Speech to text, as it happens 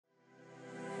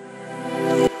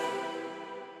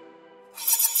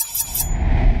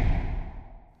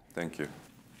Thank you.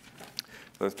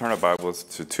 Let's turn our Bibles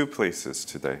to two places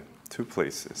today. Two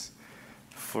places.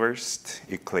 First,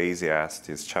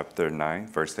 Ecclesiastes chapter 9,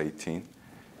 verse 18.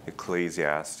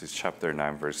 Ecclesiastes chapter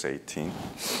 9, verse 18.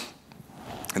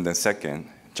 And then second,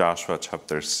 Joshua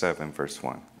chapter 7, verse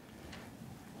 1.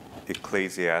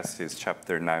 Ecclesiastes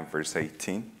chapter 9, verse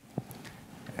 18.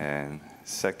 And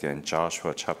second,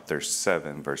 Joshua chapter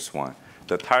 7, verse 1.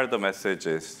 The title of the message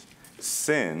is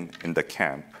Sin in the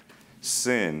Camp.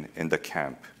 Sin in the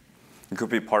Camp. It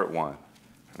could be part one.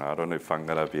 I don't know if I'm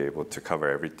going to be able to cover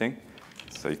everything.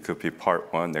 So it could be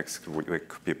part one. Next week it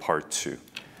could be part two.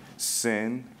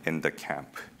 Sin in the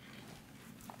Camp.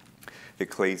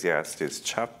 Ecclesiastes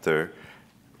chapter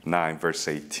 9, verse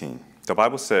 18. The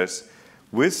Bible says,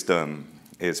 wisdom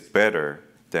is better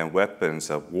than weapons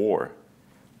of war,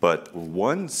 but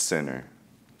one sinner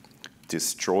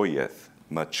destroyeth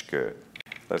much good.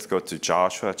 Let's go to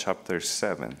Joshua chapter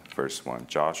 7, verse 1.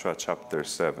 Joshua chapter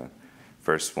 7,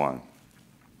 verse 1.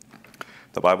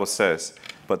 The Bible says,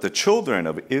 but the children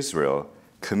of Israel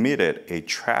committed a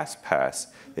trespass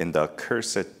in the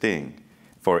accursed thing,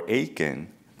 for Achan,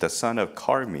 the son of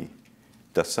Carmi,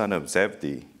 the son of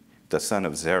Zebdi, the son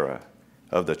of Zerah,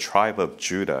 of the tribe of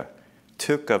Judah,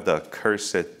 took of the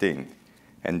accursed thing,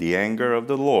 and the anger of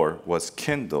the Lord was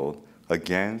kindled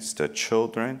against the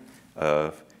children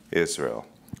of Israel.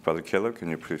 Brother Keller, can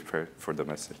you please pray for the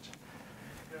message?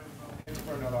 Thanks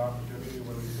for another opportunity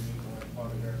where we can meet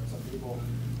Father there. Some people,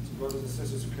 some brothers and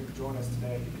sisters who couldn't join us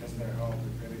today because of their health. We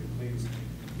pray that you please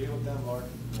be with them, Lord.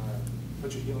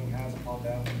 Put your healing hands upon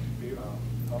them.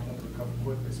 Help them to recover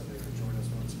quickly so they can join us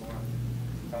once more.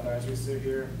 Father, as we sit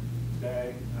here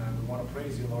today, we want to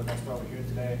praise you, Lord. That's why we're here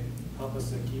today. Help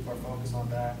us to keep our focus on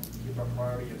that. Keep our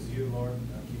priority as you, Lord.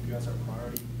 Keep you as our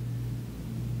priority.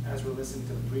 As we're listening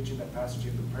to the preaching that Pastor Jay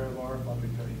prepared, Lord, Father,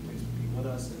 we pray that you please be with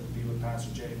us and be with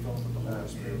Pastor Jay, fill him with the Holy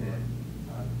Spirit,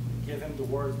 Lord. Give him the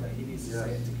words that he needs to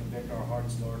say to convict our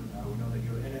hearts, Lord. We know that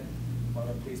you're in it.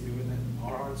 Father, please be within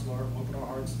our hearts, Lord. Open our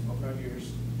hearts, open our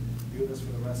ears. Be with us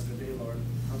for the rest of the day, Lord.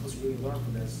 Help us really learn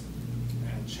from this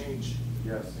and change.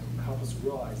 Yes. And help us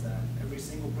realize that every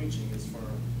single preaching is for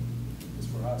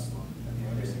us, Lord. And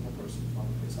every single person. Father,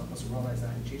 please help us realize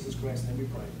that. In Jesus Christ's name we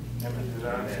pray. Amen.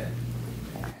 Amen.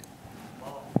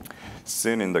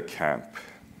 Sin in the camp.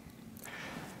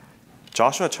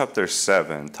 Joshua chapter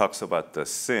 7 talks about the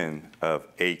sin of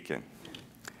Achan.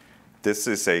 This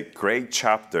is a great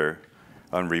chapter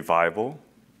on revival.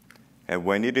 And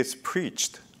when it is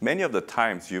preached, many of the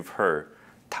times you've heard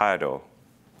title,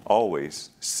 always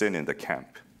Sin in the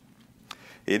Camp.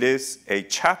 It is a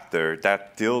chapter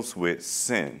that deals with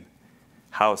sin,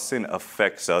 how sin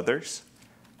affects others,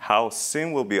 how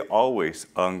sin will be always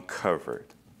uncovered.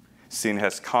 Sin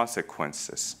has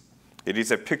consequences. It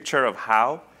is a picture of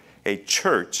how a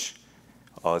church,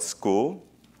 a school,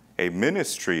 a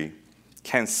ministry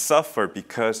can suffer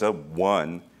because of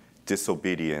one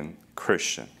disobedient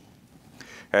Christian.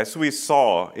 As we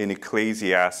saw in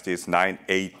Ecclesiastes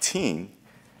 9:18,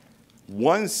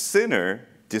 one sinner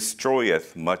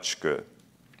destroyeth much good.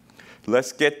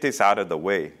 Let's get this out of the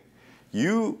way.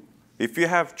 If you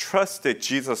have trusted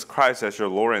Jesus Christ as your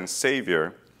Lord and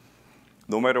Savior,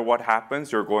 no matter what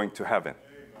happens, you're going to heaven.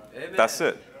 Amen. That's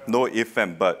it. No ifs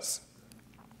and buts.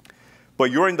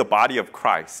 But you're in the body of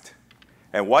Christ.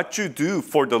 And what you do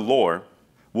for the Lord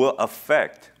will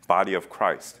affect the body of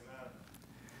Christ.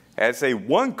 As a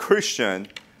one Christian,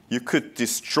 you could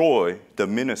destroy the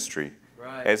ministry.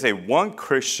 Right. As a one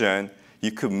Christian,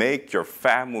 you could make your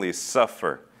family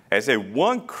suffer. As a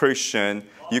one Christian,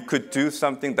 you could do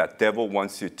something that the devil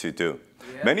wants you to do.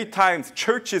 Yeah. Many times,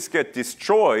 churches get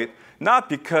destroyed not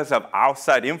because of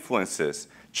outside influences.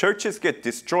 Churches get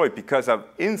destroyed because of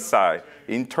inside,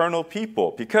 internal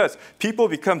people. Because people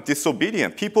become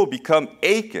disobedient. People become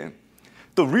Achan.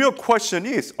 The real question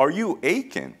is, are you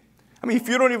Achan? I mean, if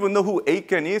you don't even know who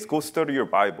Achan is, go study your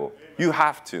Bible. You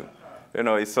have to. You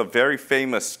know, it's a very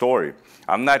famous story.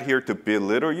 I'm not here to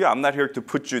belittle you. I'm not here to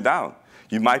put you down.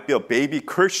 You might be a baby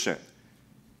Christian.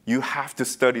 You have to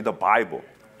study the Bible.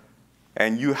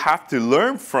 And you have to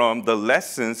learn from the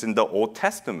lessons in the Old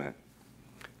Testament.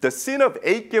 The sin of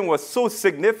Achan was so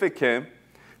significant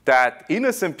that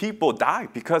innocent people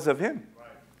died because of him.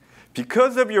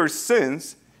 Because of your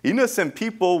sins, innocent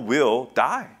people will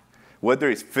die. Whether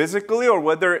it's physically or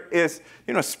whether it's,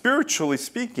 spiritually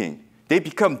speaking. They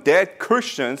become dead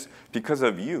Christians because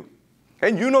of you.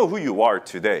 And you know who you are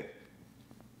today.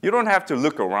 You don't have to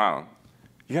look around.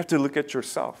 You have to look at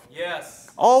yourself. Yes.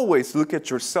 Always look at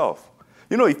yourself.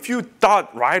 If you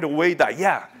thought right away that,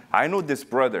 I know this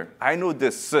brother. I know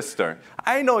this sister.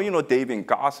 I know, they've been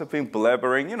gossiping,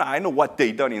 blabbering. I know what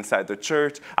they done inside the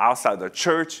church, outside the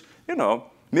church.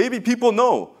 Maybe people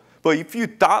know. But if you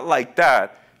thought like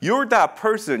that, you're that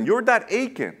person. You're that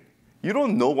Achan. You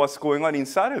don't know what's going on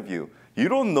inside of you. You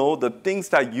don't know the things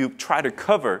that you try to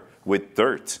cover with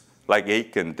dirt, like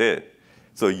Achan did.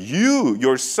 So you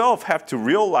yourself have to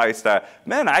realize that,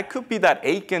 man, I could be that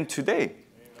Achan today. Amen.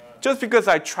 Just because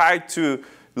I try to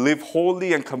live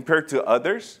holy and compared to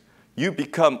others, you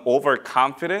become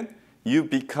overconfident, you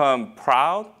become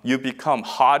proud, you become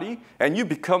haughty, and you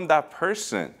become that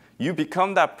person. You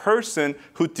become that person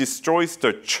who destroys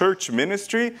the church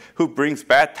ministry, who brings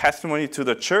bad testimony to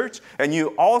the church, and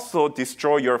you also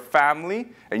destroy your family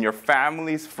and your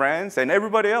family's friends and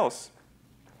everybody else.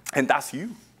 And that's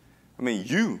you.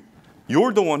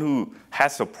 You're the one who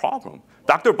has a problem.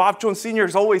 Dr. Bob Jones Sr.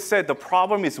 has always said the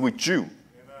problem is with you.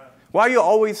 Why you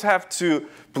always have to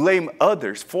blame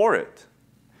others for it?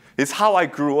 It's how I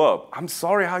grew up. I'm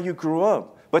sorry how you grew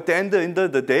up. But at the end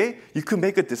of the day, you could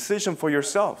make a decision for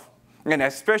yourself. And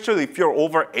especially if you're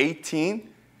over 18,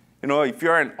 if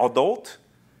you're an adult,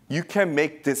 you can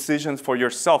make decisions for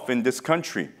yourself in this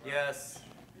country. Yes.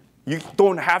 You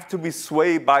don't have to be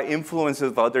swayed by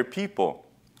influences of other people.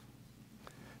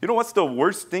 You know what's the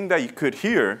worst thing that you could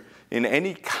hear in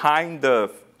any kind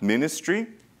of ministry?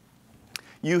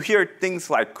 You hear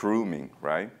things like grooming,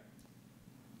 right?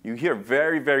 You hear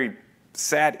very, very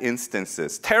sad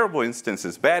instances, terrible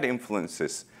instances, bad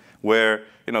influences, where,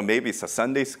 maybe it's a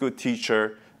Sunday school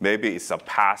teacher, maybe it's a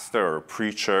pastor or a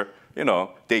preacher,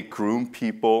 they groom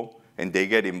people and they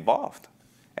get involved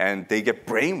and they get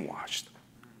brainwashed.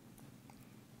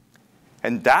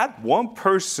 And that one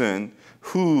person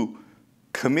who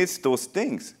commits those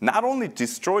things not only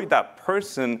destroys that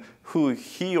person who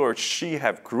he or she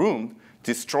have groomed,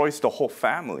 destroys the whole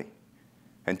family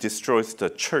and destroys the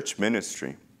church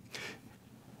ministry.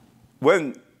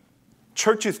 When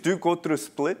churches do go through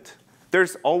split,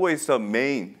 there's always a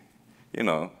main,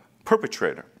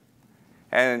 perpetrator.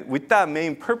 And with that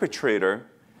main perpetrator,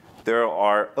 there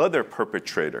are other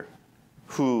perpetrator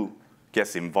who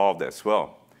gets involved as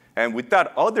well. And with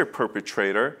that other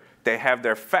perpetrator, they have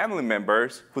their family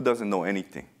members who doesn't know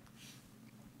anything.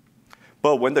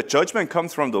 But when the judgment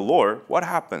comes from the Lord, what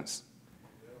happens?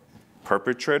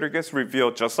 Perpetrator gets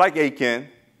revealed, just like Achan.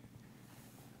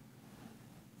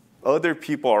 Other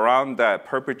people around that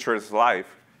perpetrator's life,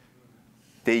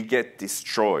 they get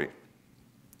destroyed,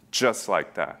 just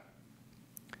like that.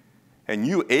 And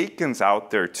you Achans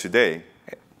out there today,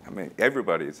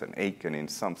 everybody is an Achan in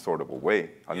some sort of a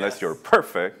way, unless you're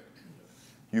perfect.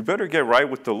 You better get right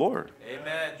with the Lord.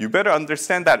 Amen. You better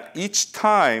understand that each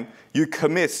time you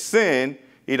commit sin,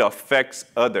 it affects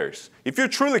others. If you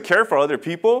truly care for other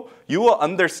people, you will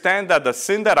understand that the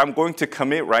sin that I'm going to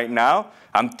commit right now,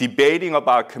 I'm debating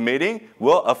about committing,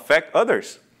 will affect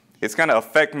others. It's going to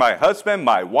affect my husband,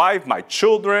 my wife, my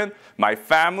children, my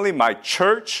family, my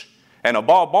church, and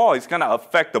above all, it's going to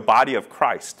affect the body of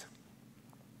Christ.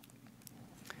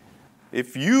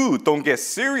 If you don't get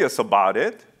serious about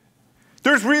it,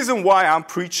 there's reason why I'm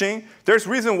preaching. There's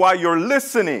reason why you're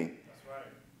listening. That's right.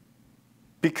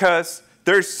 Because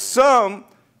there's some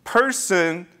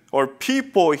person or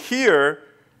people here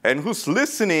and who's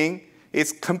listening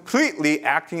is completely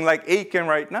acting like Achan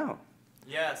right now.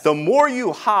 Yes. The more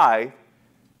you hide,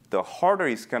 the harder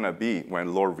it's going to be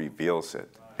when Lord reveals it.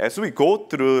 As we go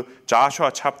through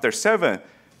Joshua chapter 7,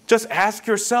 just ask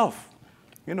yourself,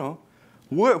 who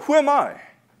am I?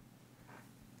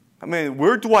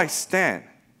 Where do I stand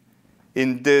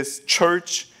in this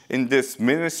church, in this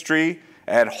ministry,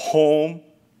 at home?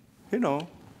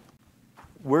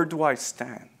 Where do I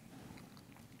stand?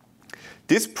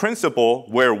 This principle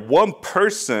where one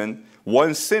person,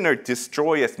 one sinner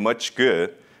destroys as much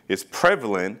good is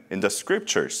prevalent in the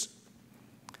scriptures.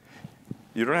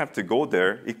 You don't have to go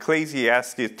there.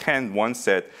 Ecclesiastes 10:1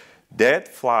 said, "Dead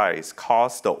flies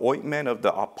cause the ointment of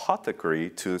the apothecary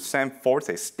to send forth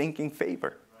a stinking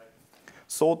favor.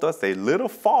 So does a little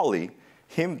folly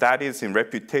him that is in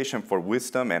reputation for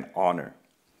wisdom and honor."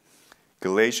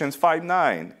 Galatians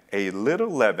 5:9, "A little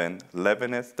leaven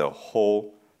leaveneth the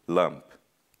whole lump."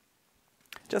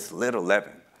 Just little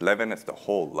leaven leaveneth the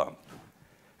whole lump.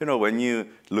 When you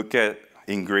look at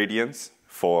ingredients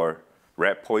for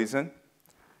rat poison,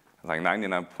 like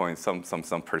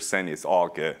 99% is all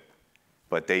good.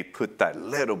 But they put that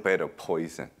little bit of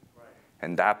poison. Right.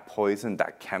 And that poison,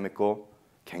 that chemical,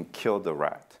 can kill the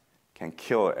rat, can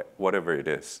kill whatever it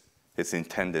is it's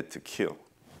intended to kill.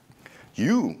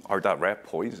 You are that rat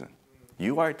poison.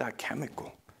 You are that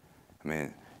chemical.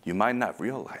 You might not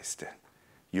realize that.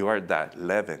 You are that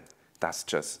leaven that's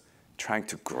just trying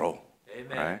to grow.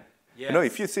 Amen. Right? Yes. You know,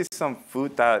 if you see some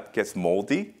food that gets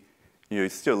moldy, you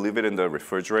still leave it in the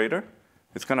refrigerator,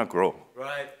 it's going to grow.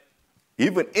 Right.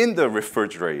 Even in the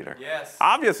refrigerator. Yes.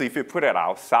 Obviously, if you put it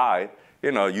outside,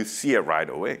 you know, you see it right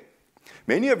away.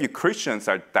 Many of you Christians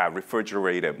are that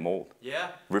refrigerated mold. Yeah.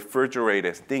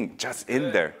 Refrigerated thing just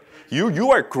in there.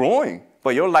 You are growing,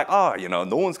 but you're like, oh, you know,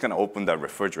 no one's going to open that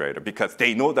refrigerator because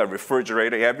they know that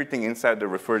refrigerator, everything inside the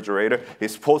refrigerator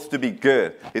is supposed to be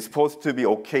good. It's supposed to be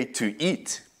okay to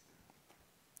eat.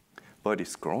 But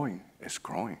it's growing. It's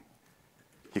growing.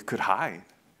 You could hide.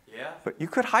 Yeah. But you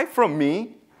could hide from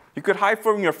me. You could hide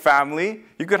from your family.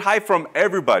 You could hide from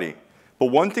everybody. But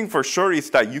one thing for sure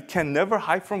is that you can never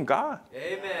hide from God.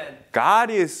 Amen. God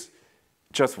is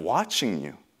just watching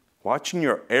you, watching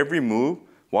your every move,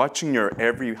 watching your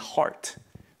every heart,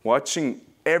 watching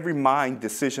every mind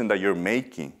decision that you're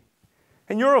making.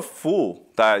 And you're a fool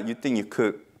that you think you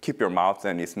could keep your mouth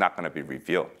and it's not going to be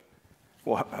revealed.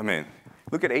 Well, I mean,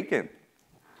 look at Achan.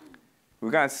 We're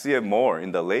going to see it more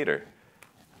in the later.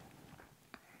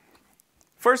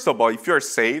 First of all, if you're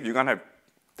saved, you're going to have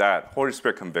that Holy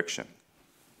Spirit conviction.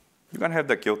 You're going to have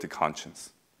that guilty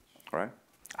conscience, right?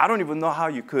 I don't even know how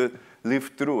you could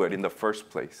live through it in the first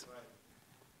place.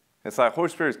 It's like Holy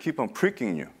Spirit keep on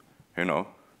pricking you, you know.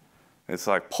 It's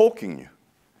like poking you.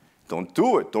 Don't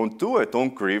do it. Don't do it.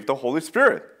 Don't grieve the Holy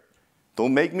Spirit.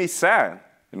 Don't make me sad,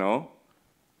 you know.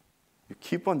 You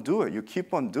keep on doing it. You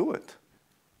keep on doing it.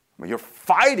 I mean, you're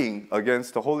fighting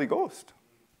against the Holy Ghost.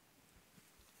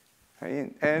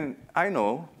 And I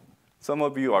know some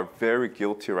of you are very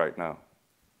guilty right now.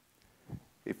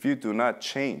 If you do not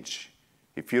change,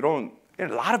 if you don't, a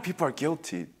lot of people are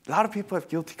guilty. A lot of people have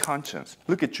guilty conscience.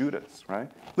 Look at Judas,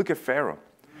 right? Look at Pharaoh.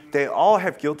 They all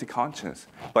have guilty conscience.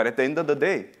 But at the end of the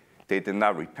day, they did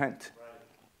not repent.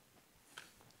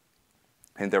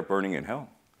 And they're burning in hell.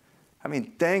 I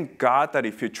mean, thank God that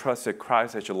if you trusted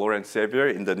Christ as your Lord and Savior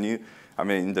in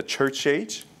the church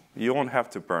age, you won't have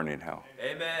to burn in hell.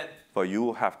 Amen. But you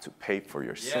will have to pay for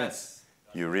your sins. Yes.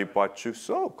 You reap what you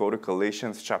sow. Go to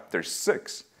Galatians chapter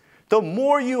 6. The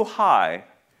more you hide,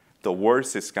 the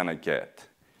worse it's going to get.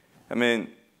 I mean,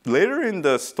 later in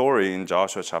the story in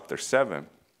Joshua chapter 7,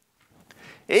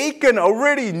 Achan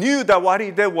already knew that what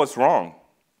he did was wrong.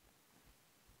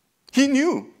 He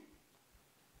knew.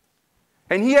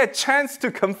 And he had a chance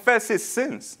to confess his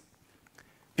sins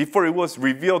before it was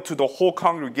revealed to the whole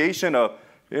congregation of,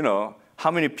 you know,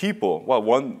 how many people? Well,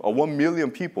 1 million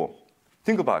people.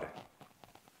 Think about it.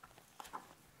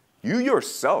 You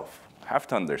yourself have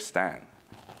to understand.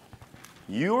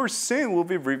 Your sin will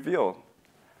be revealed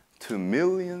to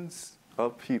millions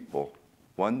of people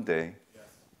one day. Yes.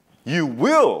 You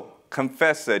will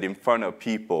confess it in front of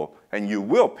people, and you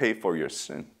will pay for your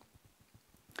sin.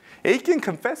 Achan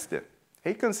confessed it.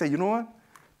 Achan said, you know what?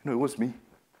 You know, it was me.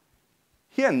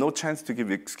 He had no chance to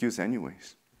give excuse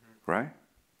anyways, right?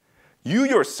 You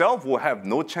yourself will have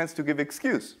no chance to give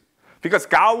excuse because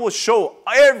God will show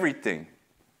everything.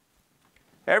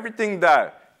 Everything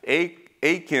that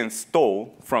Achan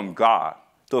stole from God,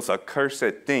 those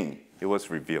accursed things, it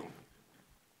was revealed.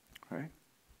 Right?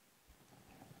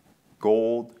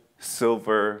 Gold,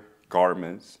 silver,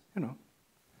 garments, you know,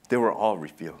 they were all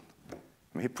revealed. I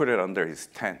mean, he put it under his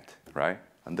tent, right?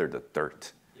 Under the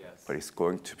dirt. Yes. But it's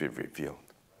going to be revealed,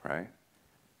 right?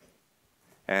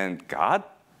 And God,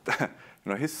 you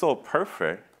know, he's so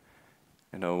perfect.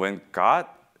 You know, when God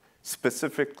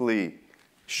specifically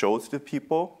shows to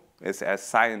people, it's as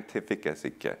scientific as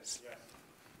it gets. Yes.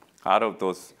 Out of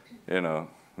those, you know,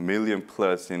 million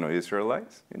plus, you know,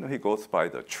 Israelites, you know, he goes by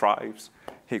the tribes,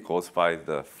 he goes by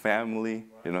the family,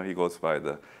 you know, he goes by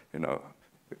the, you know,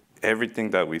 everything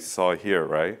that we saw here,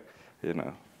 right? You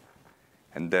know,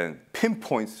 and then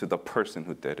pinpoints to the person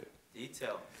who did it.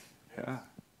 Detail. Yeah.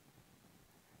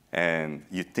 And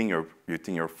you think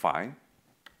you're fine?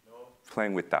 No.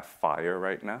 Playing with that fire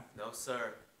right now? No,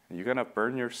 sir. You're gonna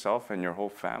burn yourself and your whole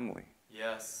family.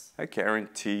 Yes. I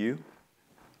guarantee you,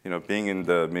 you know, being in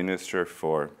the ministry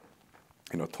for,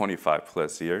 you know, 25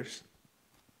 plus years,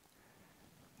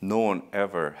 no one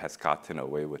ever has gotten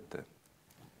away with it.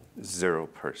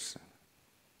 0%.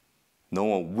 No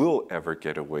one will ever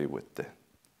get away with it.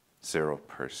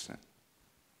 0%.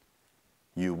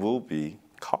 You will be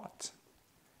caught,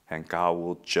 and God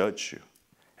will judge you,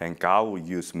 and God will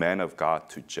use men of God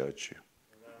to judge you.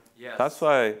 Yes. That's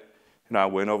why, you know, I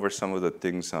went over some of the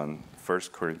things on 1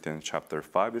 Corinthians chapter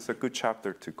 5. It's a good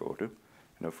chapter to go to. You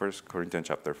know, 1 Corinthians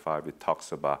chapter 5, it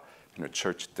talks about, you know,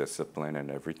 church discipline and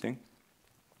everything.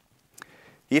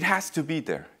 It has to be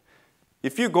there.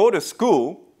 If you go to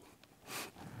school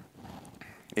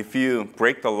if you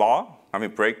break the law,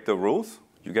 break the rules,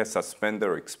 you get suspended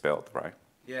or expelled, right?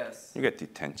 Yes. You get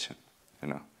detention, you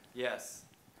know. Yes.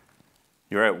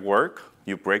 You're at work,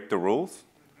 you break the rules,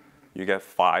 you get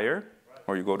fired,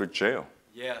 or you go to jail,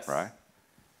 Yes. right?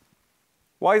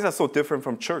 Why is that so different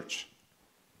from church?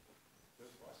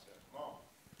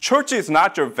 Church is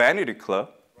not your vanity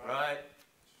club. Right.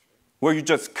 Where you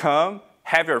just come,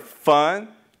 have your fun,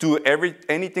 do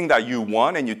anything that you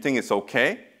want and you think it's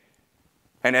okay.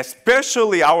 And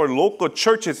especially our local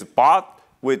church is bought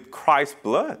with Christ's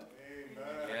blood.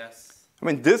 Amen. Yes.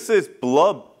 This is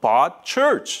blood-bought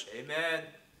church. Amen.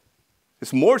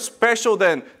 It's more special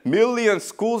than million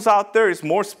schools out there. It's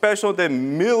more special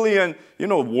than million,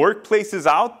 workplaces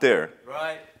out there.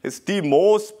 Right. It's the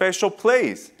most special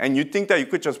place. And you think that you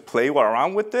could just play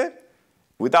around with it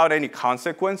without any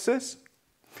consequences?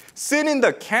 Sin in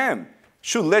the camp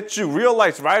should let you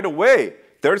realize right away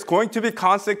there's going to be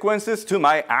consequences to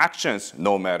my actions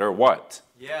no matter what.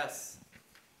 Yes.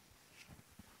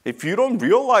 If you don't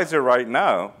realize it right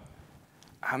now,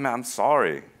 I'm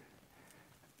sorry.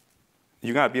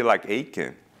 You're going to be like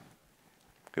Achan.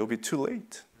 It'll be too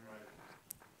late.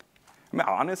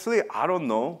 Honestly, I don't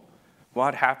know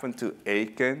what happened to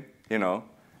Achan,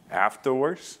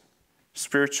 afterwards,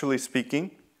 spiritually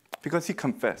speaking, because he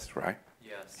confessed, right?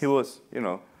 Yes. He was,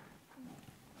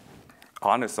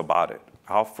 honest about it,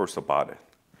 outburst about it.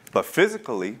 But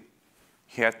physically,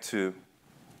 he had to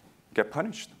get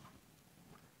punished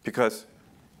because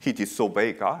he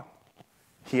disobeyed God.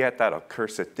 He had that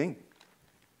accursed thing.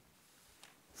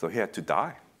 So he had to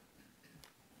die.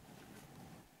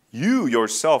 You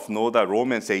yourself know that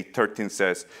Romans 8:13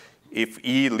 says, if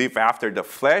ye live after the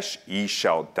flesh, ye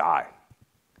shall die.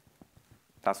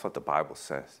 That's what the Bible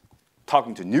says.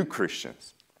 Talking to new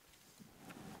Christians.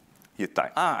 You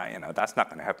think, that's not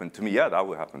going to happen to me. Yeah, that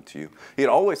will happen to you. It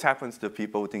always happens to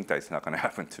people who think that it's not going to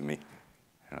happen to me.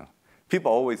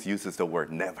 People always use the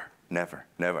word never, never,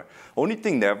 never. Only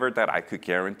thing never that I could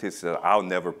guarantee is that I'll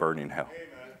never burn in hell.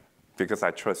 Amen. Because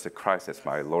I trusted Christ as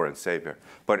my Lord and Savior.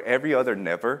 But every other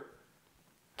never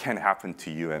can happen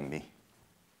to you and me.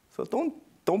 So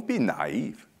don't be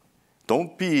naive.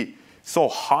 Don't be so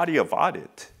haughty about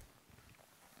it.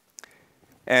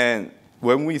 And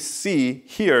when we see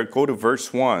here, go to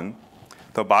verse 1,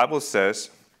 the Bible says,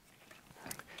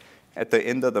 at the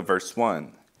end of the verse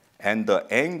 1, and the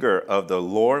anger of the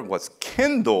Lord was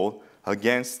kindled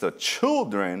against the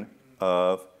children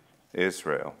of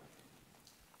Israel.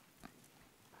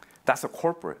 That's a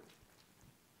corporate.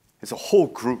 It's a whole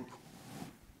group,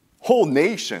 whole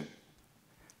nation,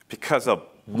 because of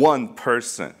one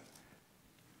person.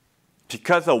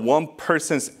 Because of one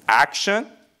person's action,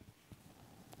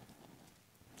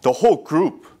 the whole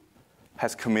group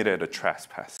has committed a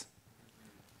trespass.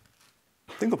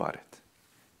 Think about it.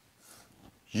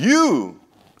 You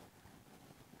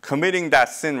committing that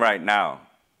sin right now,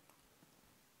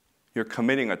 you're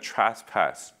committing a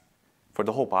trespass for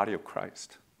the whole body of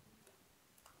Christ.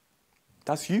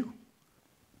 That's you.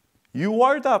 You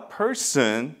are that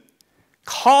person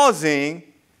causing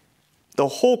the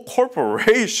whole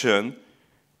corporation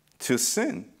to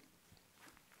sin.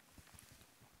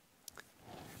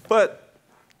 But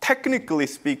technically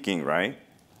speaking, right,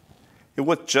 it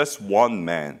was just one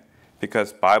man,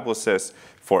 because Bible says,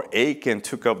 for Achan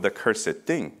took up the cursed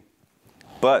thing.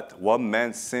 But one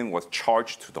man's sin was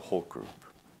charged to the whole group.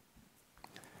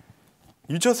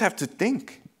 You just have to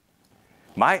think,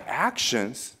 my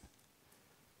actions,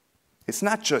 it's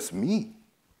not just me.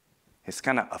 It's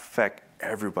going to affect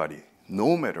everybody,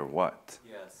 no matter what.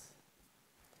 Yes.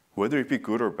 Whether it be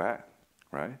good or bad,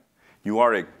 right? You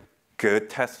are a good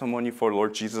testimony for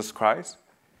Lord Jesus Christ,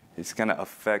 it's going to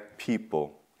affect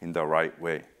people in the right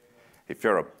way. If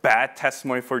you're a bad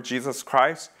testimony for Jesus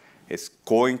Christ, it's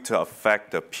going to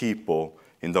affect the people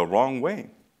in the wrong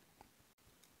way.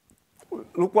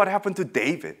 Look what happened to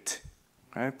David,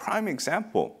 right? Prime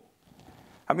example.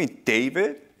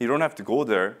 David, you don't have to go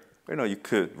there. You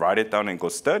could write it down and go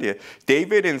study it.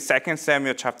 David in 2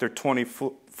 Samuel chapter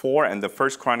 24 and the 1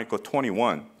 Chronicle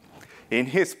 21, in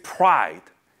his pride,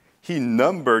 he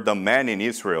numbered the men in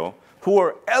Israel who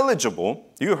were eligible.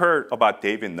 You heard about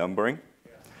David numbering.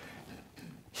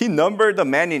 He numbered the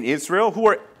men in Israel who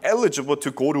were eligible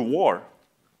to go to war.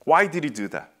 Why did he do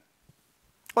that?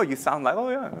 Oh, you sound like,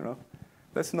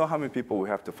 let's know how many people we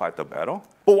have to fight the battle.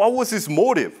 But what was his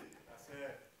motive?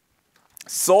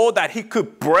 So that he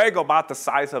could brag about the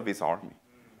size of his army.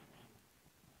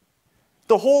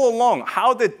 The whole along,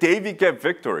 how did David get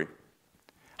victory?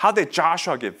 How did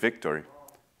Joshua get victory?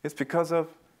 It's because of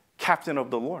captain of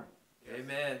the Lord.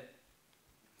 Amen.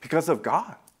 Because of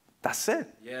God. That's it.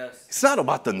 Yes. It's not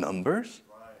about the numbers.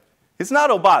 It's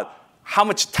not about how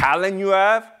much talent you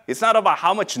have. It's not about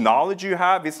how much knowledge you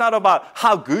have. It's not about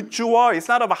how good you are. It's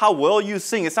not about how well you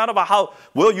sing. It's not about how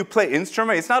well you play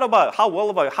instrument. It's not about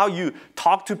how you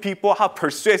talk to people, how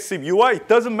persuasive you are. It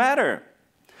doesn't matter.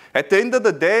 At the end of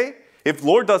the day, if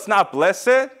Lord does not bless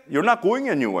it, you're not going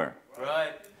anywhere.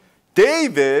 Right.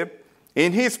 David,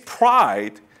 in his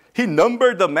pride, he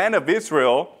numbered the men of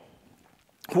Israel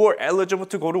who were eligible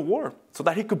to go to war so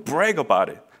that he could brag about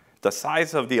it, the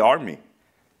size of the army.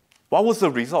 What was the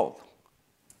result?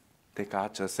 Did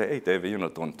God just say, hey,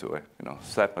 David, don't do it.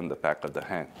 Slap on the back of the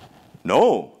hand.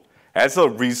 No. As a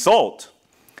result,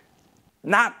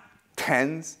 not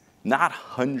tens, not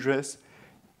hundreds,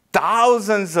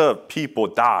 thousands of people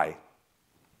died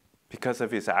because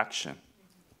of his action.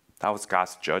 That was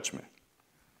God's judgment.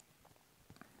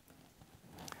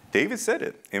 David said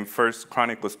it in 1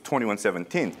 Chronicles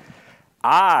 21:17.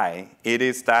 It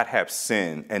is that have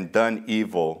sinned and done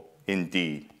evil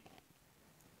indeed.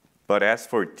 But as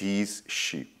for these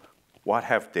sheep, what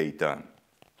have they done?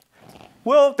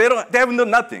 Well, they haven't done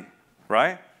nothing,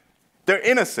 right? They're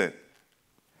innocent.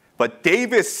 But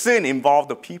David's sin involved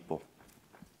the people.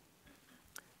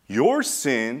 Your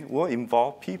sin will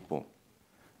involve people.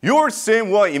 Your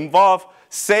sin will involve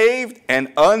saved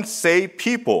and unsaved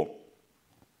people.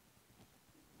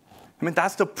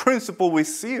 That's the principle we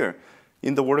see here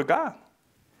in the Word of God.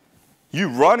 You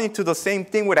run into the same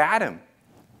thing with Adam.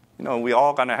 We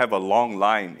all gonna have a long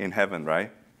line in heaven,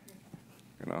 right?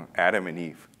 Adam and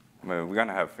Eve. We're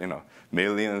gonna have,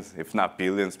 millions, if not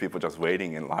billions, people just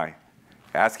waiting in line,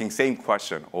 asking same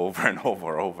question over and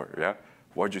over, yeah?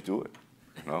 Why'd you do it?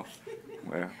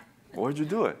 Why'd you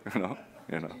do it?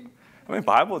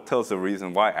 Bible tells the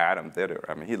reason why Adam did it.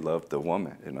 He loved the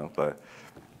woman, but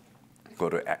go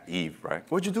to Eve, right?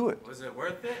 Why'd you do it? Was it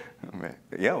worth it?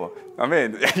 Yeah, well,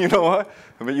 you know what?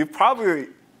 You probably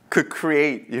could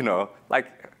create, I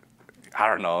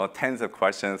don't know, tens of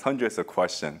questions, hundreds of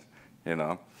questions,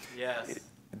 Yes.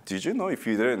 Did you know if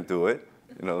you didn't do it,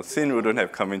 sin wouldn't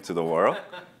have come into the world?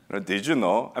 Did you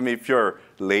know? If you're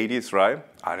ladies, right?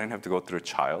 I didn't have to go through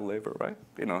child labor, right?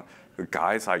 The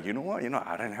guys are, you know what?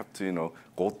 I didn't have to,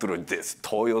 go through this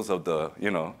toils of the,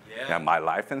 my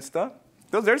life and stuff.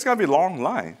 Because there's going to be a long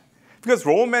line. Because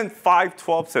Romans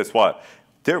 5:12 says what?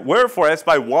 Wherefore, as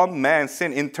by one man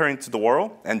sin entered into the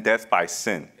world, and death by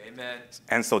sin. Amen.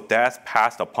 And so death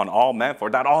passed upon all men, for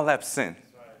that all have sinned.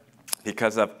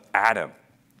 Because of Adam.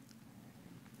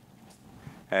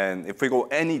 And if we go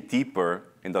any deeper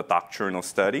in the doctrinal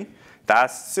study,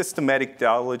 that's systematic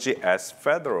theology as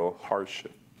federal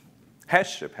headship.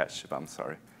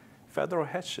 Federal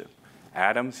headship.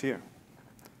 Adam's here.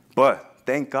 But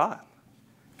thank God,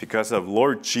 because of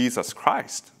Lord Jesus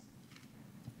Christ,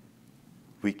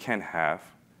 we can have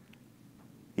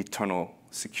eternal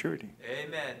security.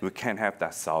 Amen. We can have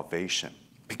that salvation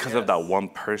because of that one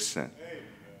person.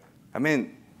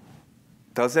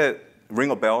 Does it ring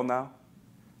a bell now?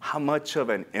 How much of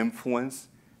an influence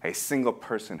a single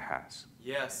person has?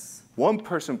 Yes. One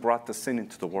person brought the sin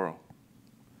into the world.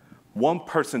 One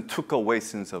person took away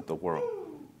sins of the world.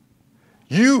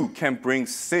 You can bring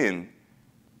sin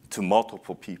to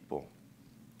multiple people,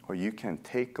 or you can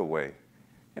take away.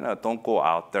 Don't go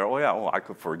out there, I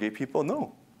could forgive people.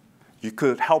 No. You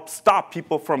could help stop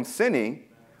people from sinning,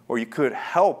 or you could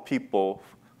help people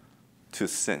to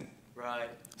sin. Right.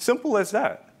 Simple as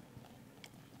that.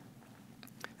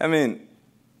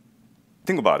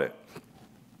 Think about it.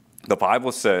 The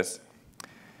Bible says,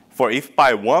 for if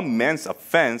by one man's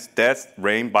offense death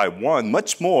reigned by one,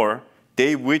 much more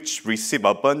they which receive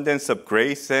abundance of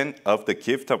grace and of the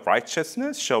gift of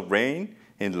righteousness shall reign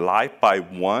in life by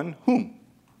one, whom?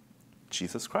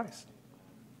 Jesus Christ.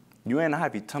 You and I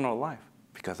have eternal life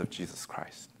because of Jesus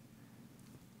Christ.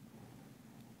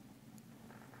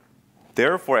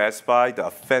 Therefore, as by the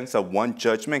offense of one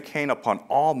judgment came upon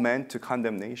all men to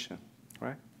condemnation,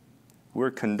 right?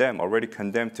 We're condemned, already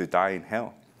condemned to die in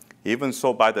hell. Even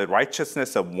so, by the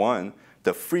righteousness of one,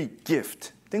 the free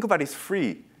gift. Think about it, it's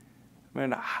free.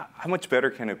 How much better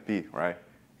can it be, right?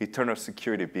 Eternal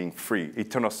security being free,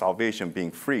 eternal salvation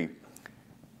being free.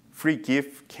 Free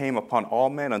gift came upon all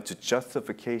men unto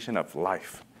justification of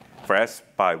life. For as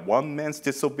by one man's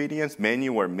disobedience many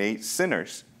were made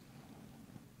sinners,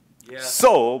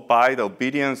 so by the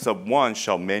obedience of one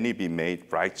shall many be made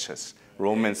righteous.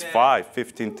 Romans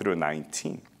 5:15 through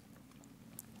 19.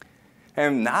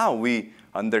 And now we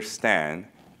understand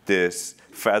this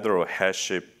federal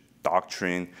headship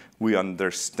doctrine. We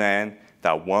understand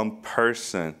that one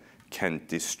person can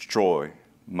destroy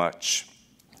much.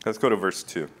 Let's go to verse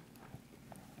 2.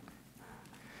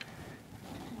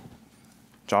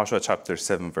 Joshua chapter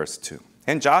 7, verse 2.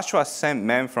 And Joshua sent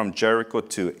men from Jericho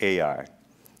to Ai,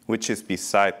 which is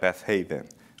beside Bethaven,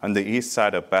 on the east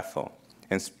side of Bethel,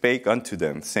 and spake unto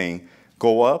them, saying,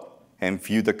 Go up and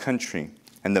view the country.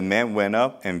 And the men went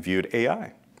up and viewed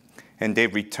Ai. And they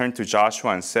returned to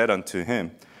Joshua and said unto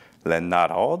him, Let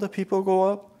not all the people go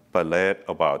up, but let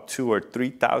about 2,000 or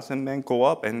 3,000 men go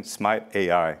up and smite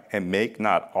Ai, and make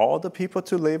not all the people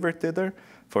to labor thither,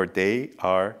 for they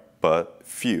are but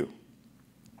few.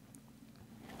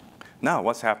 Now,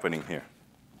 what's happening here?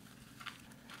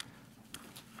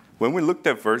 When we looked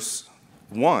at verse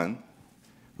 1,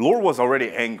 Lord was already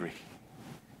angry.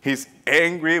 He's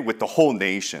angry with the whole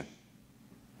nation.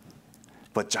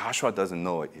 But Joshua doesn't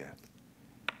know it yet.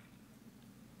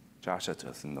 Joshua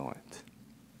doesn't know it.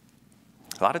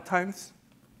 A lot of times,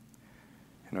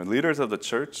 leaders of the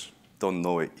church don't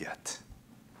know it yet.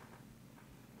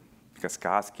 Because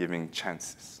God's giving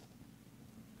chances.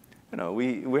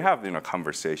 We have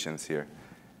conversations here.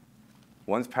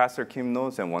 Once Pastor Kim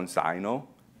knows and once I know,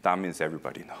 that means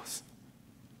everybody knows.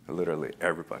 Literally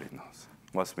everybody knows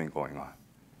what's been going on.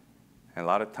 And a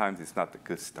lot of times it's not the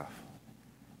good stuff.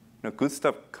 Good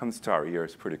stuff comes to our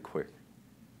ears pretty quick.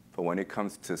 But when it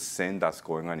comes to sin that's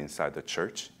going on inside the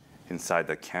church, inside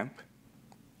the camp,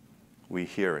 we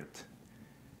hear it.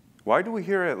 Why do we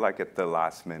hear it like at the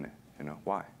last minute?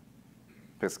 Why?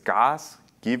 Because God's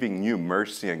giving you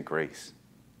mercy and grace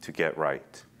to get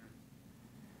right.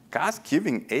 God's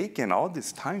giving Achan all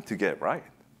this time to get right.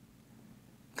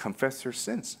 Confess your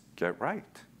sins. Get right.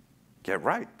 Get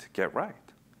right. Get right.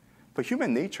 But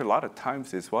human nature a lot of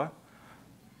times is what?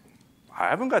 I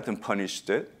haven't gotten punished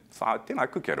yet, so I think I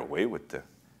could get away with it.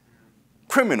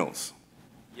 Criminals.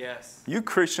 Yes. You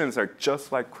Christians are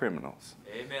just like criminals.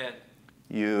 Amen.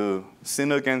 You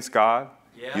sin against God.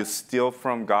 Yeah. You steal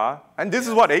from God. And this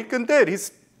is what Achan did. He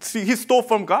stole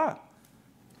from God.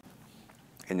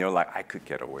 And you're like, I could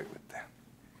get away with that.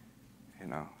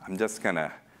 I'm just going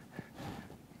to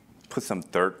put some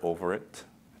dirt over it.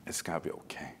 It's going to be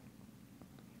okay.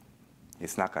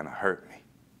 It's not going to hurt me.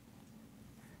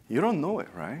 You don't know it,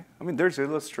 right? There's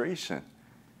illustration.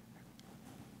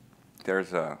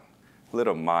 There's a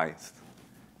little mice.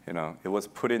 It was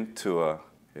put into a,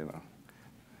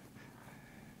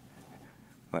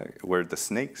 like where the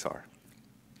snakes are.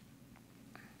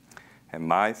 And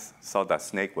mice saw that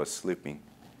snake was sleeping.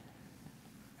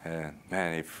 And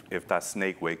man, if that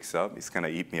snake wakes up, it's going to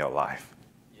eat me alive.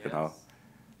 Yes.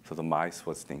 So the mice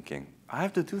was thinking, I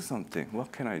have to do something.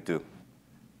 What can I do?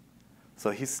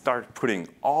 So he started putting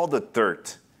all the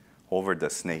dirt over the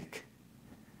snake.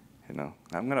 I'm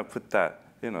going to put that,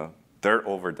 dirt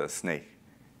over the snake.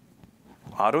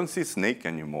 I don't see snake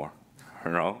anymore.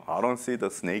 I don't see the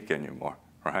snake anymore,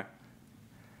 right?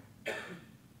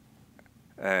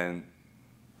 And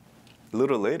a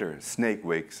little later, snake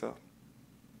wakes up.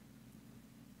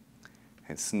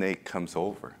 And snake comes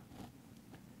over.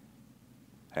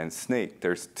 And snake,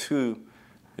 there's two,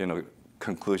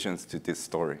 conclusions to this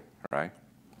story, right?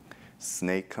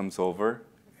 Snake comes over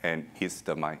and eats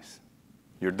the mice.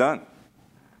 You're done.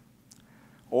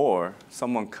 Or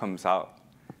someone comes out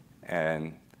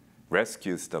and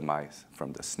rescues the mice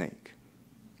from the snake.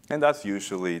 And that's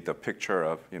usually the picture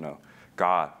of,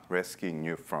 God rescuing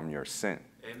you from your sin.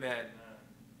 Amen.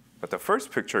 But the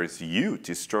first picture is you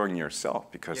destroying yourself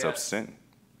because of sin.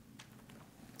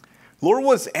 Lord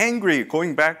was angry,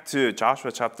 going back to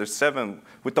Joshua chapter 7,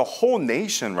 with the whole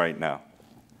nation right now.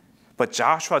 But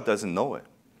Joshua doesn't know it.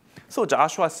 So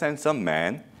Joshua sends a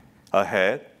man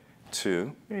ahead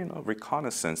to,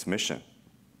 reconnaissance mission.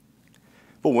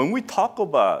 But when we talk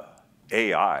about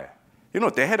Ai,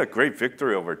 they had a great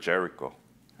victory over Jericho,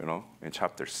 in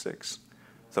chapter 6.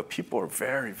 So people are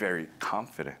very, very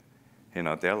confident.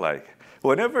 They're like,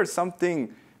 whenever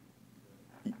something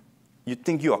you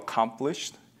think you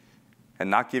accomplished and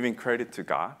not giving credit to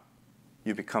God,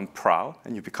 you become proud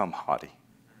and you become haughty.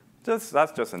 That's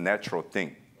just a natural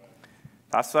thing.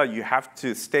 That's why you have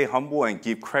to stay humble and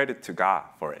give credit to God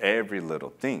for every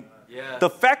little thing. Yes. The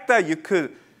fact that you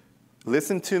could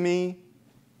listen to me,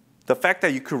 the fact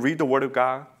that you could read the Word of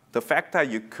God, the fact that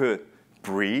you could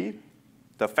breathe,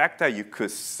 the fact that you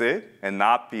could sit and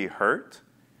not be hurt,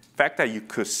 the fact that you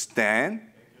could stand,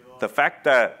 the fact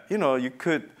that,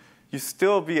 you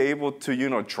still be able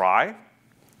to, drive,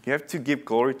 you have to give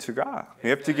glory to God. You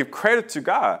have to give credit to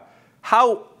God.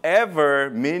 However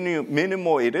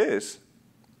minimal it is,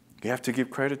 you have to give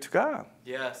credit to God.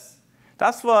 Yes.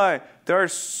 That's why there are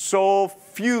so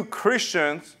few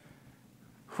Christians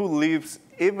who live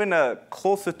even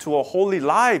closer to a holy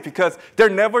life because they're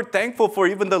never thankful for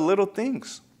even the little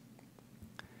things.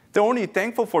 They're only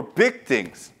thankful for big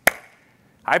things.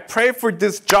 I prayed for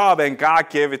this job and God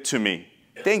gave it to me.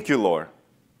 Thank you, Lord.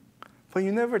 But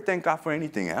you never thank God for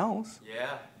anything else.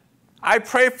 Yeah. I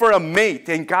prayed for a mate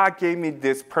and God gave me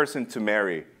this person to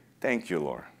marry. Thank you,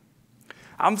 Lord.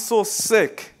 I'm so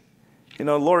sick.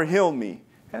 Lord, heal me.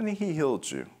 And he healed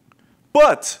you.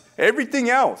 But everything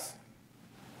else,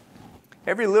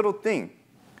 every little thing,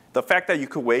 the fact that you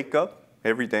could wake up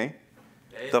every day,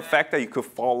 Amen. the fact that you could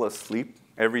fall asleep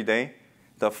every day,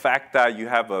 the fact that you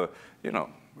have a,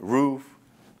 roof,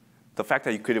 the fact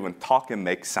that you could even talk and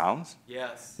make sounds.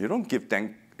 Yes. You don't give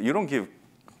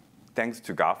thanks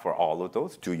to God for all of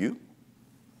those, do you?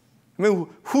 I mean,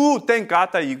 who thank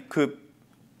God that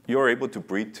you're able to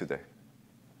breathe today?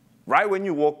 Right when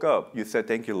you woke up, you said,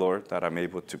 thank you, Lord, that I'm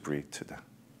able to breathe today.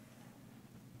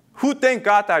 Who thank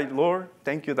God that, Lord,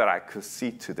 thank you that I could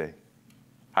see today.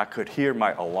 I could hear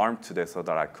my alarm today so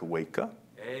that I could wake up.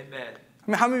 Amen.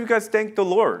 I mean, how many of you guys thank the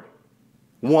Lord?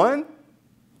 1?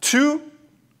 2?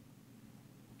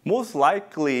 Most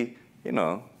likely,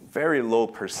 very low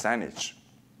percentage.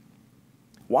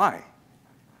 Why?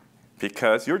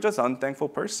 Because you're just an unthankful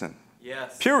person.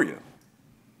 Yes. Period.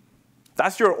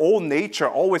 That's your old nature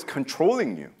always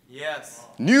controlling you. Yes.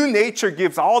 New nature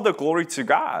gives all the glory to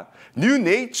God. New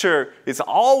nature is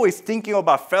always thinking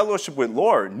about fellowship with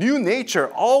Lord. New nature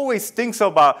always thinks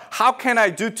about how can I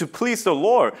do to please the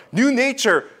Lord. New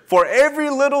nature, for every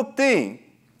little thing,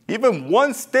 even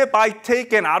one step I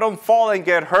take and I don't fall and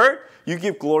get hurt, you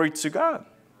give glory to God.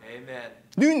 Amen.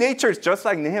 New nature is just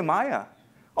like Nehemiah.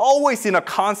 Always in a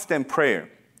constant prayer,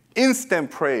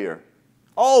 instant prayer.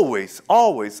 Always,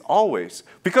 always, always.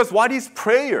 Because what is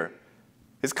prayer?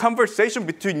 It's conversation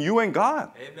between you and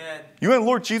God. Amen. You and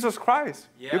Lord Jesus Christ.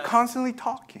 Yes. You're constantly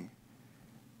talking.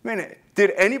 I mean,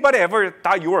 did anybody ever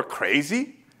thought you were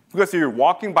crazy because you're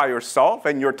walking by yourself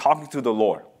and you're talking to the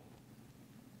Lord?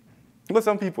 But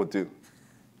some people do.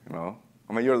 I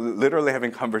mean, you're literally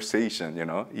having conversation,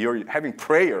 You're having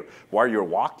prayer while you're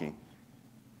walking.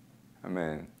 I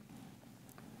mean,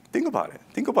 think about it.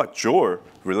 Think about your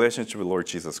relationship with Lord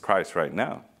Jesus Christ right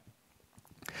now.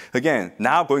 Again,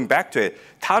 now going back to it,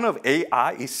 town of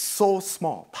Ai is so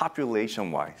small,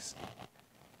 population-wise,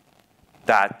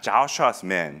 that Joshua's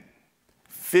men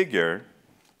figure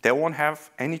they won't have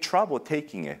any trouble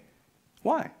taking it.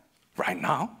 Why? Right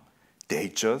now, they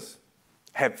just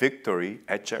have victory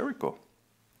at Jericho.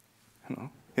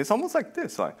 It's almost like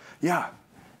this,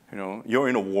 you're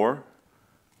in a war.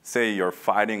 Say you're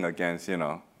fighting against,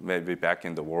 maybe back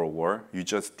in the World War, you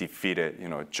just defeated,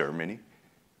 Germany.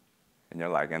 And you're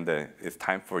like, and it's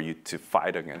time for you to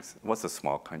fight against, what's a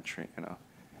small country,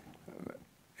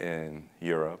 in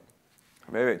Europe?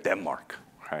 Maybe Denmark,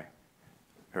 right?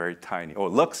 Very tiny. Or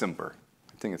Luxembourg.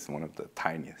 I think it's one of the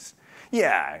tiniest.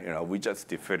 Yeah, we just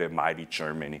defeated mighty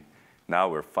Germany. Now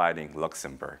we're fighting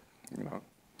Luxembourg.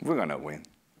 We're going to win.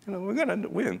 We're going to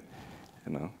win.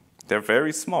 They're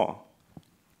very small.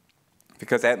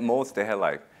 Because at most they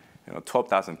had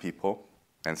 12,000 people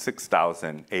and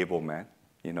 6,000 able men,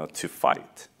 to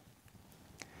fight.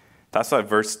 That's why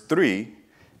verse 3,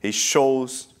 it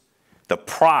shows the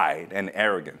pride and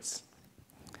arrogance.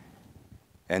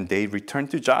 And they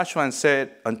returned to Joshua and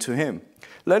said unto him,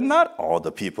 let not all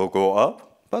the people go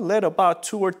up, but let about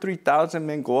 2,000 or 3,000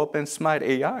 men go up and smite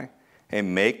Ai,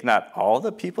 and make not all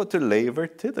the people to labor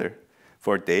thither,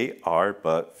 for they are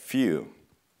but few.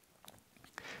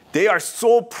 They are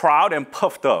so proud and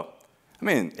puffed up. I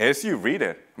mean, as you read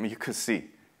it, you could see.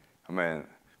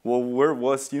 Where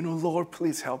was, Lord,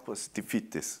 please help us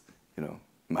defeat this,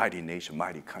 mighty nation,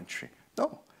 mighty country.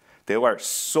 No, they were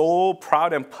so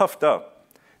proud and puffed up.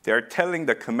 They are telling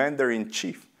the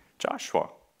commander-in-chief, Joshua,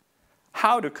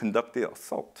 how to conduct the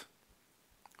assault.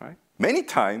 Right? Many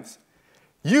times,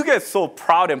 you get so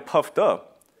proud and puffed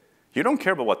up, you don't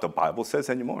care about what the Bible says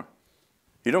anymore.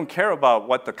 You don't care about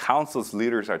what the council's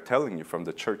leaders are telling you from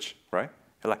the church, right?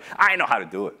 You're like, I know how to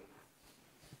do it.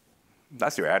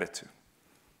 That's your attitude.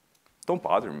 Don't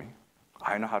bother me.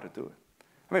 I know how to do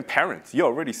it. Parents, you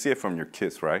already see it from your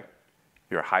kids, right?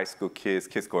 Your high school kids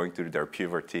going through their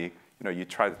puberty. You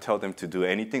try to tell them to do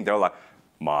anything. They're like,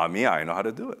 Mommy, I know how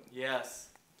to do it. Yes.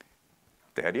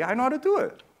 Daddy, I know how to do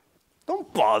it.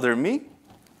 Don't bother me.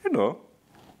 You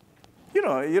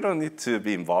don't need to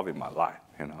be involved in my life,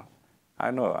 I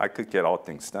know I could get all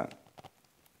things done.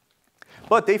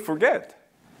 But they forget.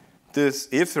 These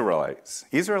Israelites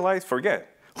forget.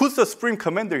 Who's the supreme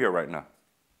commander here right now?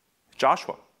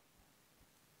 Joshua.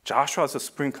 Joshua's the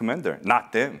supreme commander,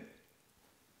 not them.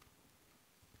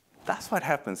 That's what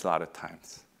happens a lot of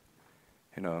times.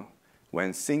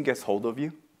 When sin gets hold of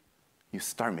you, you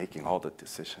start making all the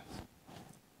decisions.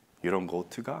 You don't go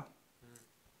to God.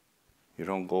 You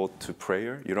don't go to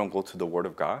prayer. You don't go to the Word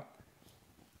of God.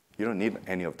 You don't need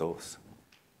any of those.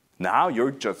 Now you're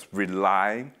just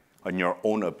relying on your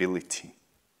own ability.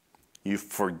 You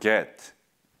forget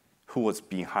who was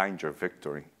behind your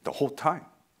victory the whole time.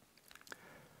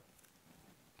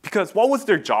 Because what was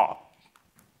their job?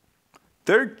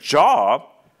 Their job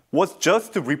was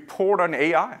just to report on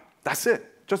AI. That's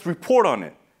it. Just report on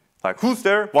it. Like who's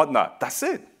there, what not. That's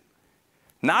it.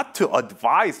 Not to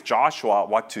advise Joshua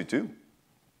what to do.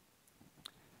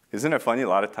 Isn't it funny a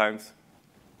lot of times?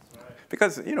 That's right.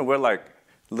 Because, we're like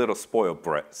little spoiled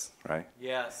brats, right?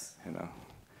 Yes.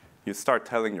 You start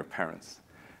telling your parents,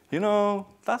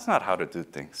 that's not how to do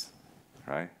things,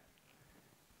 right?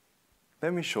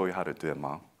 Let me show you how to do it,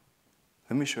 Mom.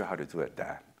 Let me show you how to do it,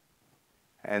 Dad.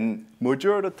 And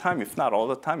majority of the time, if not all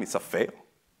the time, it's a fail,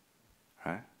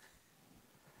 right?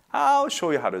 I'll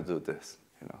show you how to do this.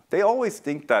 They always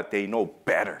think that they know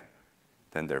better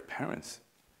than their parents.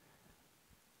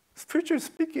 Spiritually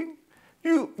speaking,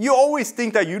 you always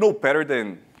think that you know better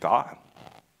than God.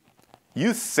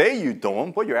 You say you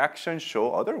don't, but your actions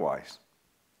show otherwise.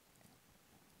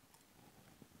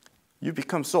 You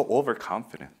become so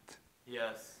overconfident.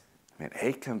 Yes.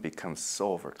 Achan becomes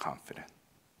so overconfident.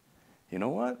 You know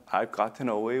what? I've gotten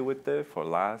away with it for the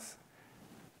last,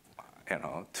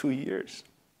 2 years.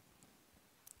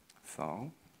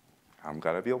 So I'm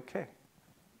going to be okay.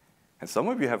 And some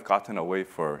of you have gotten away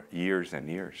for years and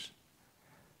years.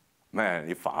 Man,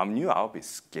 if I'm you, I'll be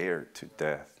scared to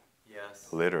death. Yes.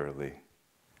 Literally.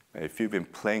 If you've been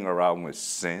playing around with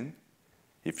sin,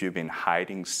 if you've been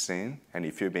hiding sin, and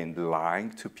if you've been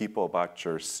lying to people about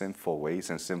your sinful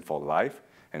ways and sinful life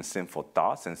and sinful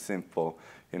thoughts and sinful,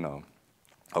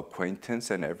 acquaintance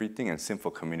and everything and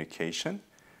sinful communication,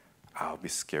 I'll be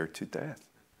scared to death.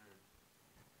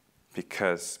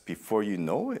 Because before you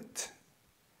know it,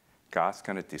 God's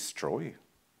going to destroy you.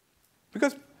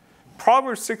 Because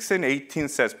Proverbs 6:18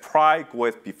 says, pride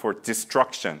goeth before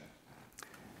destruction,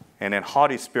 and then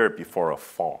haughty spirit before a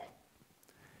fall.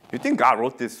 You think God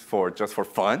wrote this just for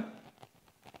fun?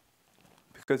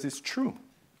 Because it's true.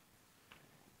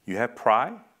 You have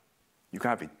pride, you're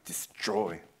going to be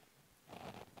destroyed.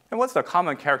 And what's the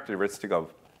common characteristic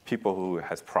of people who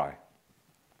has pride?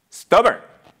 Stubborn.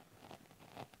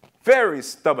 Very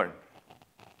stubborn.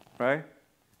 Right?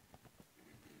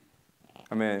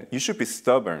 You should be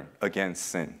stubborn against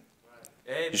sin.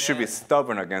 Amen. You should be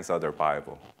stubborn against other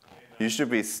Bible. You should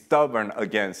be stubborn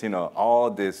against, all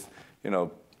this,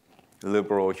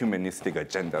 liberal humanistic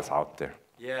agendas out there.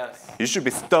 Yes. You should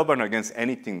be stubborn against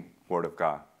anything Word of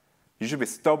God. You should be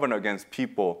stubborn against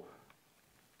people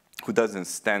who doesn't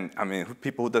stand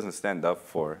up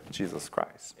for Jesus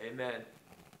Christ. Amen.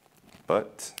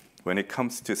 But when it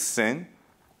comes to sin,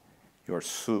 you're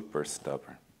super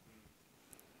stubborn.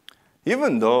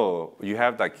 Even though you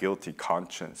have that guilty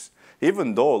conscience,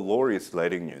 even though the Lord is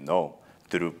letting you know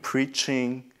through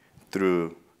preaching,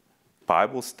 through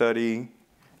Bible study,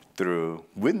 through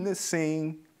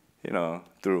witnessing,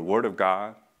 through Word of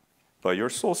God, but you're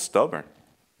so stubborn.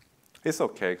 It's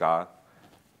okay, God.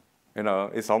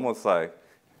 It's almost like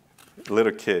a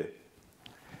little kid.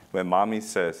 When mommy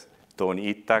says, don't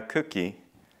eat that cookie,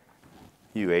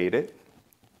 you ate it.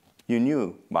 You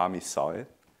knew mommy saw it.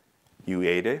 You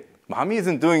ate it. Mommy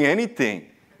isn't doing anything.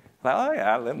 Like, oh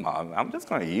yeah, let mom. I'm just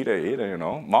going to eat it,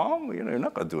 Mom, you're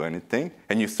not going to do anything.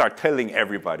 And you start telling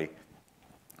everybody,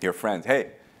 your friends,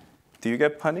 hey, do you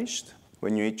get punished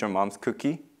when you eat your mom's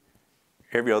cookie?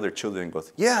 Every other children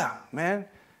goes, yeah, man,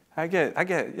 I get,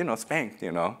 spanked,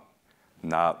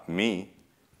 Not me.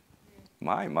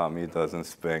 My mommy doesn't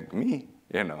spank me,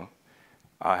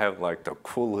 I have like the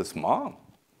coolest mom.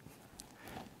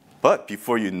 But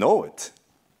before you know it,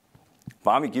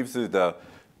 mommy gives you the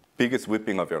biggest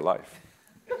whipping of your life.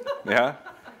 Yeah?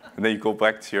 And then you go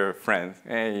back to your friends,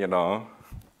 hey,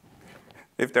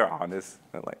 if they're honest,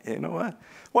 they're like, hey, you know what?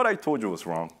 What I told you was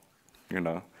wrong.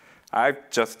 I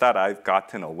just thought I've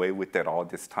gotten away with it all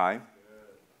this time.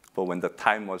 But when the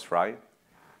time was right,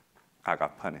 I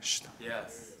got punished.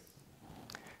 Yes.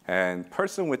 And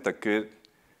person with a good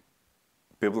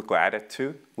biblical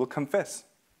attitude will confess.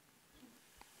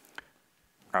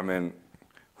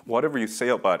 Whatever you say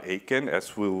about Achan,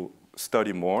 as we'll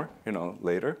study more,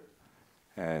 later,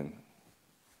 and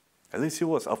at least he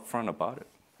was upfront about it.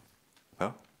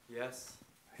 Well, Yes.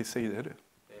 he said he did it.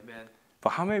 Amen. But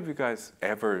how many of you guys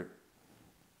ever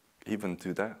even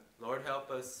do that? Lord help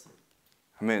us.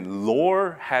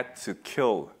 Lord had to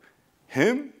kill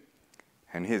him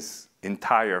and his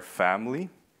entire family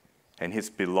and his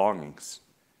belongings,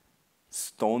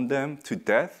 stone them to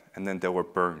death, and then they were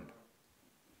burned.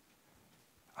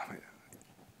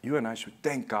 you and I should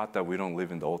thank God that we don't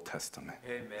live in the Old Testament.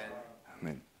 Amen. I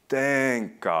mean,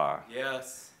 thank God.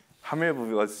 Yes. How many of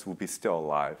us would be still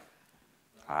alive?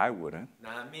 I wouldn't.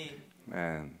 Not me.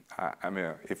 Man, I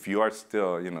mean, if you are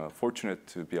still, fortunate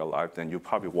to be alive, then you're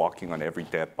probably walking on every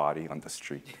dead body on the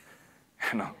street.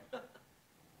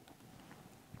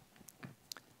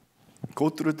 Go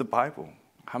through the Bible.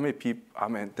 How many people,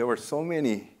 there were so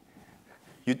many.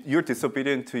 You're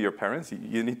disobedient to your parents,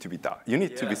 you need to be died. You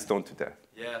need to be stoned to death.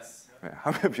 Yes. Man,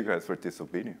 how many of you guys were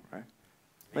disobedient, right?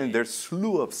 There's a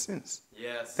slew of sins.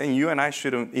 Yes. Then you and I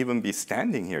shouldn't even be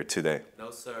standing here today.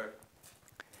 No, sir.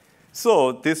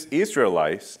 So these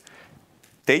Israelites,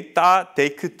 they thought they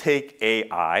could take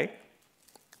Ai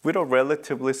with a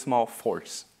relatively small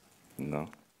force.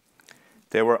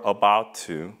 They were about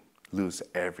to lose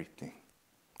everything,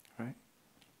 right?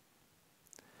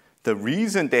 The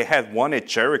reason they had wanted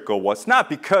Jericho was not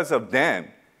because of them.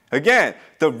 Again,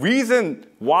 the reason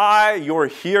why you're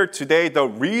here today, the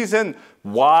reason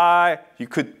why you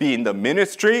could be in the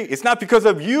ministry, it's not because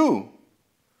of you.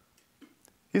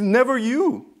 It's never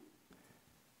you.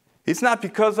 It's not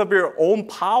because of your own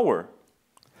power.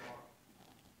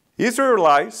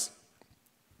 Israelites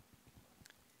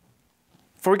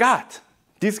forgot,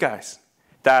 these guys,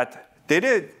 that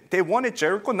they wanted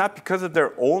Jericho not because of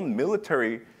their own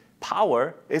military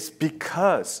power. It's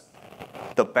because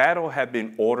the battle had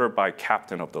been ordered by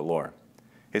captain of the Lord.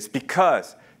 It's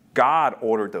because God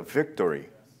ordered the victory.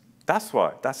 That's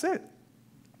why. That's it.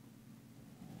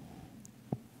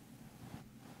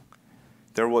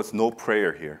 There was no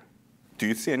prayer here. Do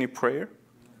you see any prayer?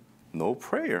 No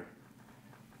prayer.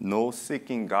 No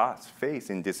seeking God's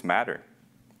face in this matter.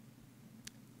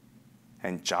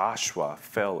 And Joshua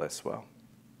fell as well.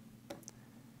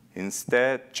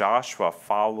 Instead, Joshua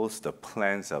follows the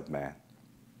plans of man.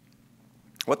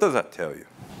 What does that tell you,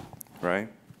 right?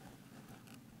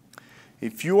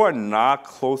 If you are not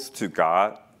close to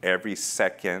God every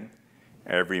second,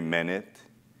 every minute,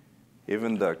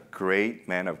 even the great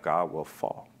man of God will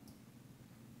fall.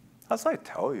 That's what I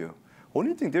tell you.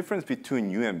 Only thing difference between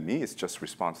you and me is just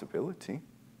responsibility.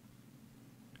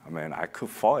 I could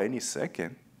fall any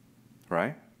second,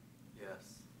 right?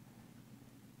 Yes.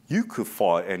 You could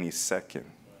fall any second.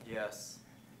 Yes.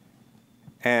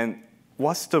 And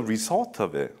what's the result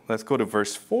of it? Let's go to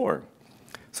verse 4.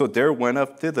 So there went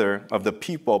up thither of the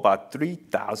people about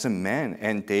 3,000 men,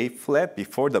 and they fled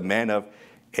before the men of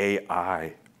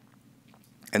Ai.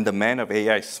 And the men of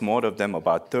Ai smote of them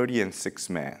about 36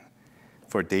 men.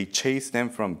 For they chased them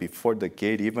from before the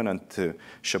gate even unto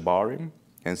Shebarim,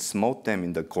 and smote them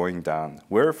in the going down.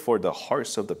 Wherefore the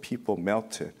hearts of the people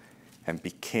melted, and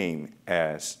became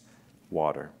as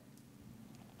water.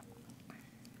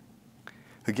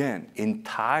 Again,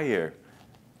 entire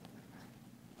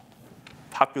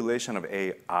population of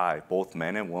Ai, both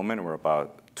men and women, were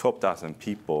about 12,000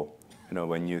 people,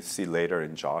 when you see later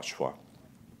in Joshua.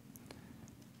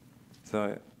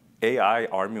 So Ai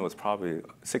army was probably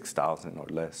 6,000 or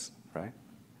less, right?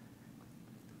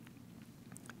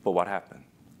 But what happened?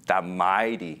 That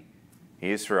mighty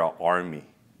Israel army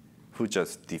who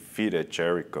just defeated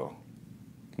Jericho.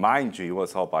 Mind you, it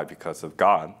was all because of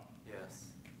God. Yes.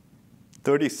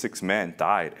 36 men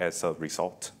died as a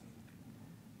result.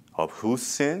 Of whose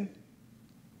sin?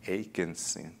 Achan's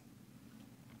sin.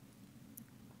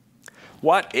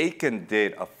 What Achan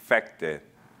did affected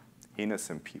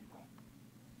innocent people.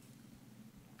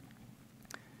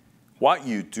 What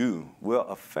you do will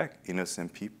affect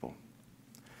innocent people.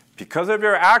 Because of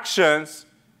your actions,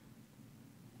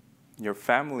 your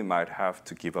family might have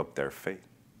to give up their faith.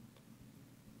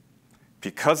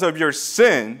 Because of your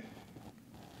sin,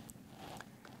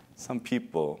 some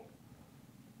people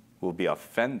will be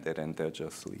offended and they'll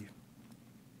just leave.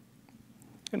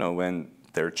 When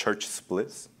their church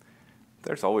splits,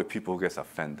 there's always people who get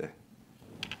offended.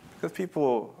 Because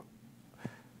people,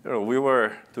 we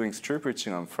were doing street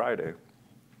preaching on Friday,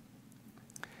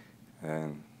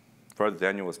 and Brother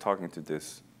Daniel was talking to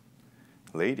this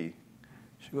lady.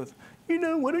 She goes,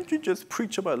 why don't you just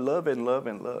preach about love and love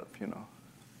and love,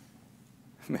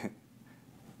 Man,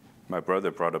 my brother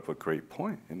brought up a great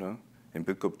point, in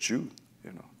book of Jude,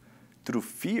 through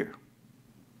fear,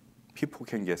 people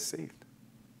can get saved.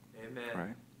 Amen.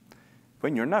 Right?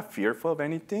 When you're not fearful of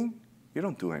anything, you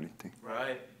don't do anything.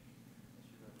 Right.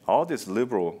 All this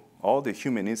liberal, all the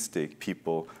humanistic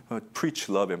people preach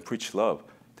love and preach love.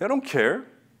 They don't care.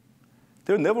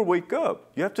 They'll never wake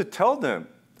up. You have to tell them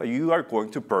that you are going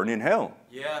to burn in hell.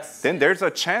 Yes. Then there's a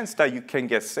chance that you can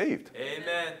get saved.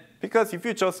 Amen. Because if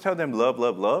you just tell them love,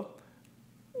 love, love,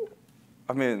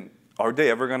 are they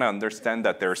ever going to understand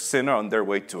that they're a sinner on their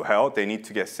way to hell? They need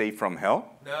to get saved from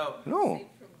hell? No. No. Saved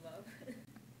from love.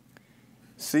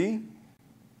 See?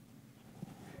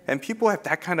 And people have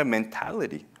that kind of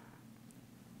mentality.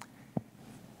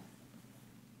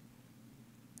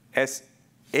 As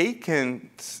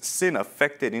Achan's sin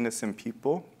affected innocent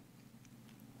people,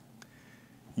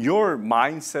 your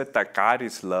mindset that God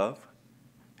is love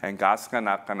and God's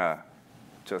not going to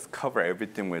just cover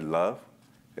everything with love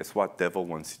is what devil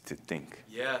wants you to think.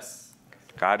 Yes.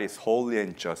 God is holy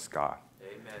and just God.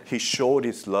 Amen. He showed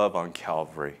his love on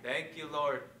Calvary Thank you,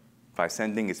 Lord. by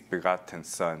sending his begotten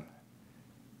Son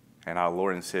and our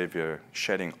Lord and Savior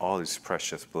shedding all his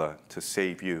precious blood to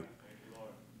save you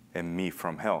and me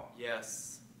from hell.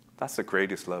 Yes. That's the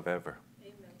greatest love ever.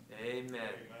 Amen. Amen.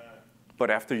 But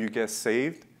after you get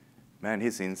saved, man,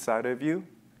 he's inside of you.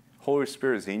 Holy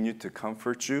Spirit is in you to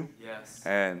comfort you. Yes.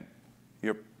 And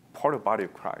you're part of the body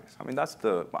of Christ.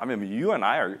 You and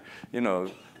I are,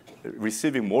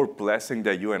 receiving more blessing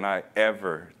than you and I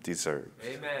ever deserve.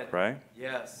 Amen. Right?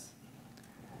 Yes.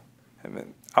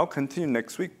 Amen. I'll continue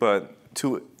next week, but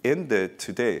to end it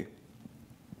today,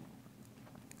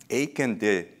 Achan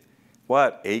did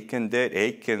what Achan did.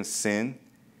 Achan's sin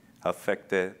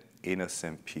affected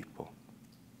innocent people.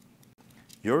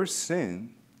 Your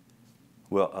sin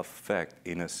will affect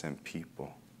innocent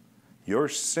people. Your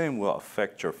sin will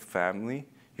affect your family.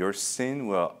 Your sin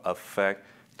will affect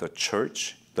the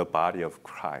church, the body of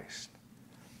Christ.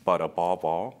 But above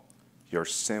all, your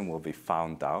sin will be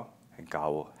found out and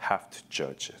God will have to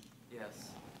judge it.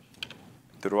 Yes.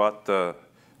 Throughout the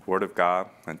Word of God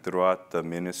and throughout the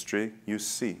ministry, you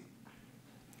see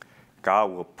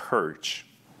God will purge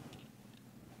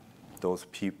those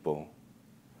people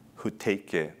who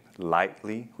take it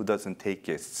lightly, who doesn't take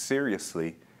it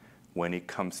seriously when it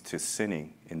comes to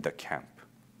sinning in the camp.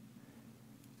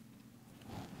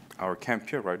 Our camp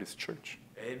here, right, is church.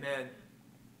 Amen.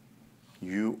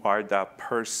 You are that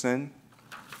person.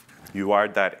 You are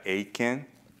that Achan.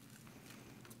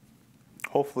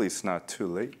 Hopefully it's not too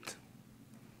late.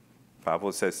 The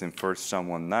Bible says in 1 John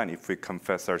 1:9, if we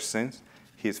confess our sins,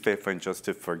 he is faithful and just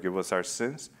to forgive us our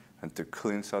sins and to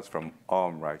cleanse us from all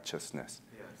unrighteousness.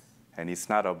 Yes. And it's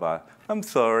not about, I'm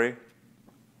sorry,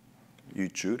 you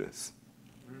Judas.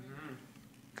 Mm-hmm.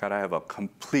 Gotta have a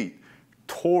complete,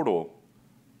 total,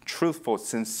 truthful,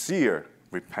 sincere,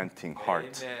 repenting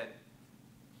heart. Amen.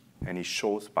 And he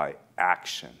shows by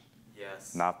action,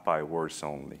 Yes. not by words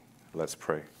only. Let's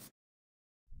pray.